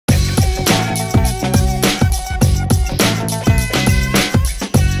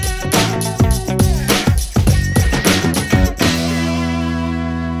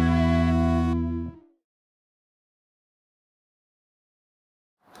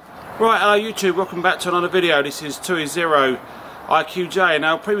Right, hello YouTube, welcome back to another video. This is 2E0 IQJ.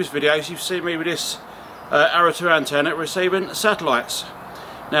 Now, previous videos you've seen me with this Arrow 2 antenna receiving satellites.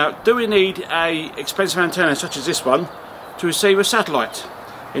 Now, do we need a expensive antenna such as this one to receive a satellite?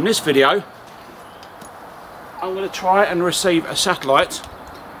 In this video, I'm going to try and receive a satellite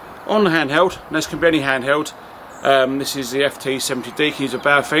on the handheld. And this can be any handheld. This is the FT70D, keys a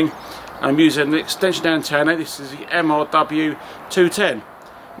beaofung. I'm using an extension antenna. This is the MRW210.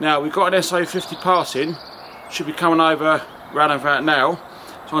 Now we've got an SO50 passing, should be coming over round about now. So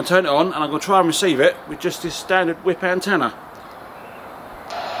I'm going to turn it on and I'm going to try and receive it with just this standard whip antenna.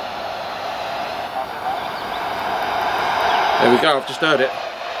 There we go, I've just heard it.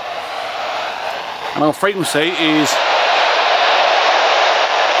 And our frequency is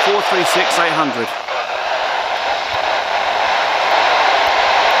 436-800.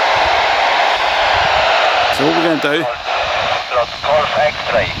 So what we're going to do, Golf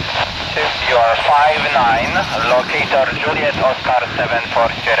X-ray, you are 5-9, locator Juliet Oscar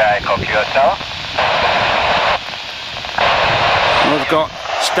 740 Echo QSL. I've got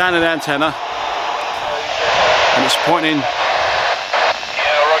standard antenna and it's pointing.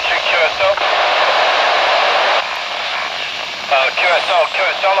 Yeah, roger QSL.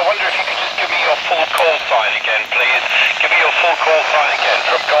 QSL, I wonder if you could just give me your full call sign again, please. Give me your full call sign again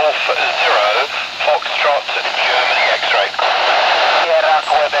from Golf 0, Foxtrot, Germany X-ray.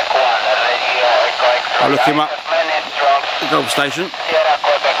 I'll look him up at the Golf station.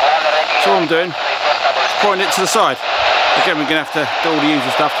 So what I'm doing is pointing it to the side. Again, we're going to have to do all the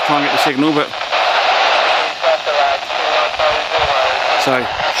usual stuff to try and get the signal, but so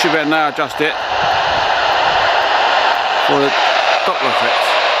should be able to now adjust it for the Doppler effect.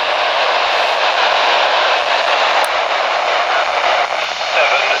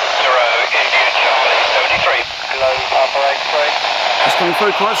 70 India Charlie 73. It's coming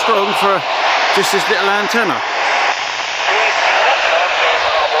through quite strong for just this little antenna.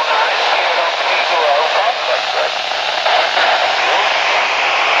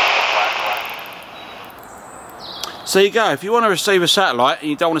 So there you go, if you want to receive a satellite and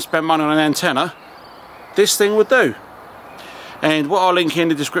you don't want to spend money on an antenna, this thing would do. And what I'll link in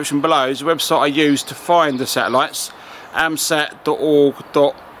the description below is the website I use to find the satellites, amsat.org.au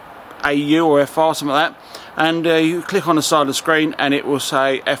or FR, something like that. And you click on the side of the screen and it will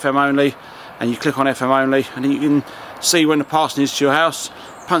say FM only, and you click on FM only and then you can see when the passing is to your house,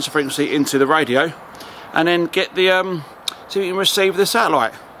 punch the frequency into the radio and then get the so you can receive the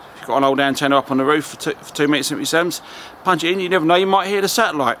satellite. If you've got an old antenna up on the roof for 2m77s, punch it in, you never know, you might hear the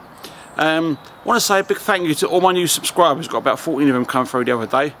satellite. I want to say a big thank you to all my new subscribers. Got about 14 of them come through the other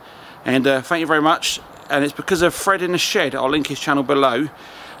day, and thank you very much. And it's because of Fred in the Shed. I'll link his channel below,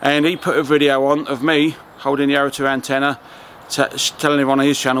 and he put a video on of me holding the Arrow 2 antenna, telling everyone on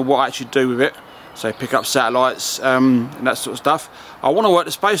his channel what I actually do with it. So pick up satellites and that sort of stuff. I want to work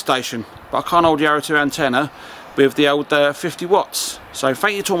the space station, but I can't hold the Arrow 2 antenna with the old 50 watts. So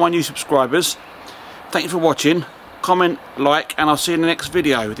thank you to all my new subscribers. Thank you for watching. Comment, like, and I'll see you in the next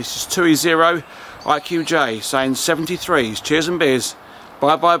video. This is 2E0 IQJ saying 73s. Cheers and beers.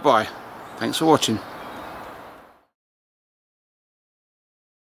 Bye bye bye. Thanks for watching.